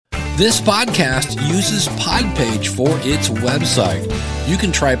This podcast uses Podpage for its website. You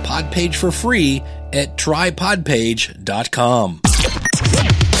can try Podpage for free at trypodpage.com.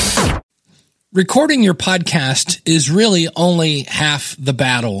 Recording your podcast is really only half the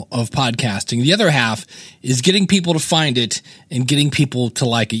battle of podcasting. The other half is getting people to find it and getting people to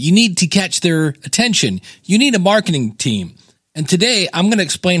like it. You need to catch their attention. You need a marketing team. And today I'm going to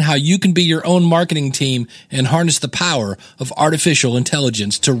explain how you can be your own marketing team and harness the power of artificial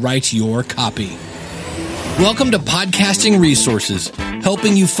intelligence to write your copy. Welcome to Podcasting Resources,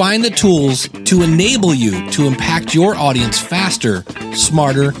 helping you find the tools to enable you to impact your audience faster,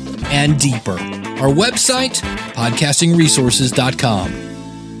 smarter, and deeper. Our website,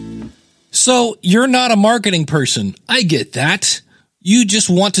 podcastingresources.com. So you're not a marketing person. I get that. You just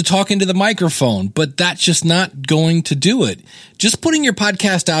want to talk into the microphone, but that's just not going to do it. Just putting your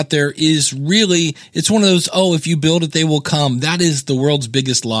podcast out there is really, it's one of those, oh, if you build it, they will come. That is the world's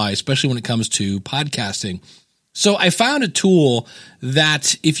biggest lie, especially when it comes to podcasting. So I found a tool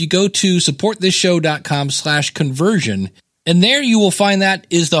that if you go to supportthisShow.com/conversion, and there you will find that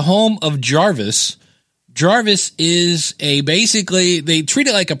is the home of Jarvis. Jarvis is basically, they treat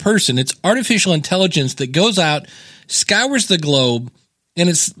it like a person. It's artificial intelligence that goes out, scours the globe, and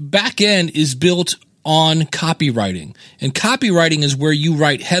its back end is built on copywriting. And copywriting is where you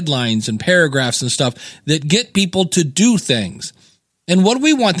write headlines and paragraphs and stuff that get people to do things. And what do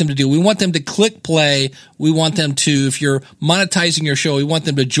we want them to do? We want them to click play. We want them to, if you're monetizing your show, we want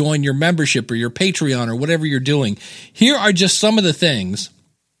them to join your membership or your Patreon or whatever you're doing. Here are just some of the things.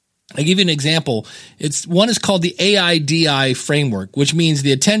 I'll give you an example. One is called the AIDI framework, which means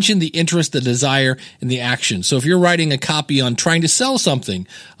the attention, the interest, the desire, and the action. So if you're writing a copy on trying to sell something,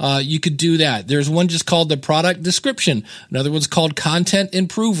 you could do that. There's one just called the product description. Another one's called content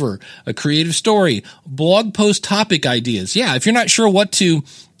improver, a creative story, blog post topic ideas. Yeah, if you're not sure what to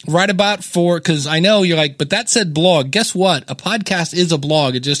write about because I know you're like, but that said blog. Guess what? A podcast is a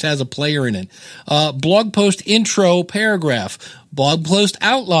blog. It just has a player in it. Blog post intro paragraph, blog post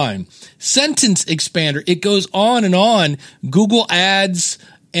outline, sentence expander. It goes on and on. Google Ads,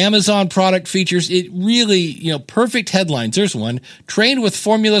 Amazon product features. It really, perfect headlines. There's one. Trained with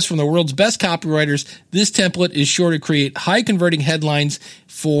formulas from the world's best copywriters, this template is sure to create high converting headlines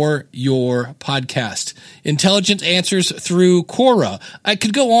for your podcast. Intelligent answers through Quora. I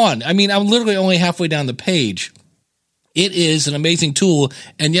could go on. I mean, I'm literally only halfway down the page. It is an amazing tool.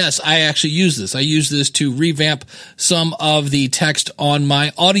 And yes, I actually use this. I use this to revamp some of the text on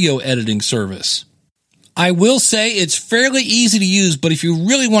my audio editing service. I will say it's fairly easy to use, but if you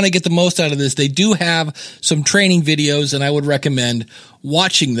really want to get the most out of this, they do have some training videos, and I would recommend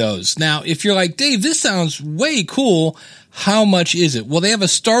watching those. Now, if you're like, Dave, this sounds way cool, how much is it? Well, they have a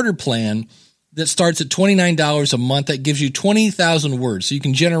starter plan that starts at $29 a month. That gives you 20,000 words. So you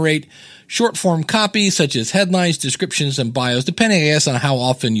can generate short form copy such as headlines, descriptions, and bios, depending, I guess, on how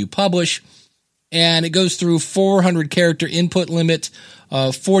often you publish. And it goes through 400 character input limit,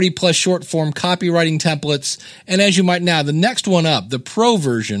 40 plus short form copywriting templates. And as you might now, the next one up, the pro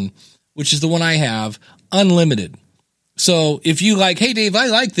version, which is the one I have, unlimited. So if you like, hey, Dave, I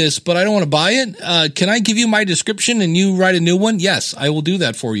like this, but I don't want to buy it. Can I give you my description and you write a new one? Yes, I will do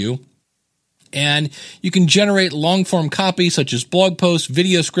that for you. And you can generate long form copy such as blog posts,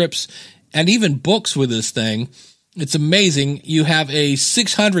 video scripts, and even books with this thing. It's amazing. You have a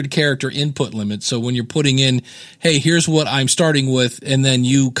 600 character input limit. So when you're putting in, hey, here's what I'm starting with, and then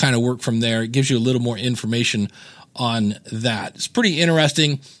you kind of work from there, it gives you a little more information on that. It's pretty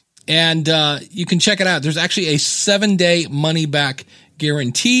interesting. And you can check it out. There's actually a 7-day money back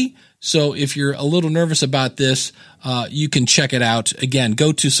guarantee. So if you're a little nervous about this, you can check it out. Again,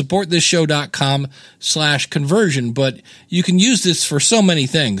 go to supportthisShow.com/conversion, but you can use this for so many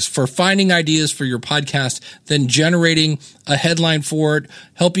things, for finding ideas for your podcast, then generating a headline for it,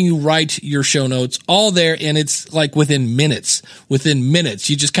 helping you write your show notes, all there. And it's like within minutes,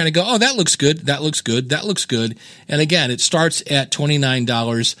 you just kind of go, oh, that looks good. That looks good. That looks good. And again, it starts at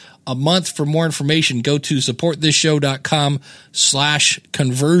 $29 a month. For more information, go to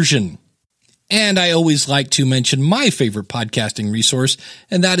supportthisShow.com/conversion. And I always like to mention my favorite podcasting resource,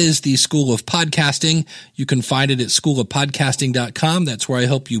 and that is the School of Podcasting. You can find it at schoolofpodcasting.com. That's where I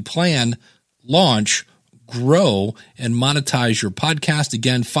help you plan, launch, grow, and monetize your podcast.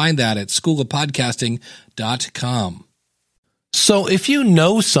 Again, find that at schoolofpodcasting.com. So if you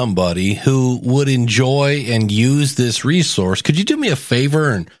know somebody who would enjoy and use this resource, could you do me a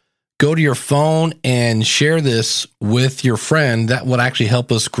favor and go to your phone and share this with your friend? That would actually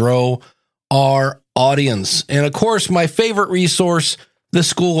help us grow our audience. And of course, my favorite resource,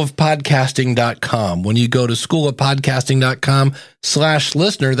 theschoolofpodcasting.com. When you go to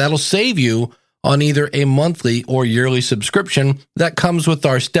schoolofpodcasting.com/listener, that'll save you on either a monthly or yearly subscription that comes with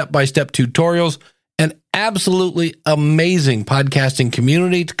our step-by-step tutorials, an absolutely amazing podcasting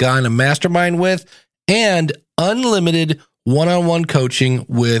community to go on a mastermind with, and unlimited one-on-one coaching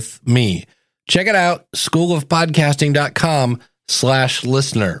with me. Check it out,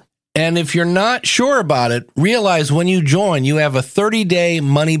 schoolofpodcasting.com/listener. And if you're not sure about it, realize when you join, you have a 30-day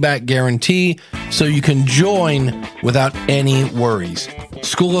money-back guarantee, so you can join without any worries.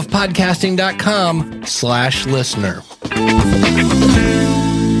 schoolofpodcasting.com/listener.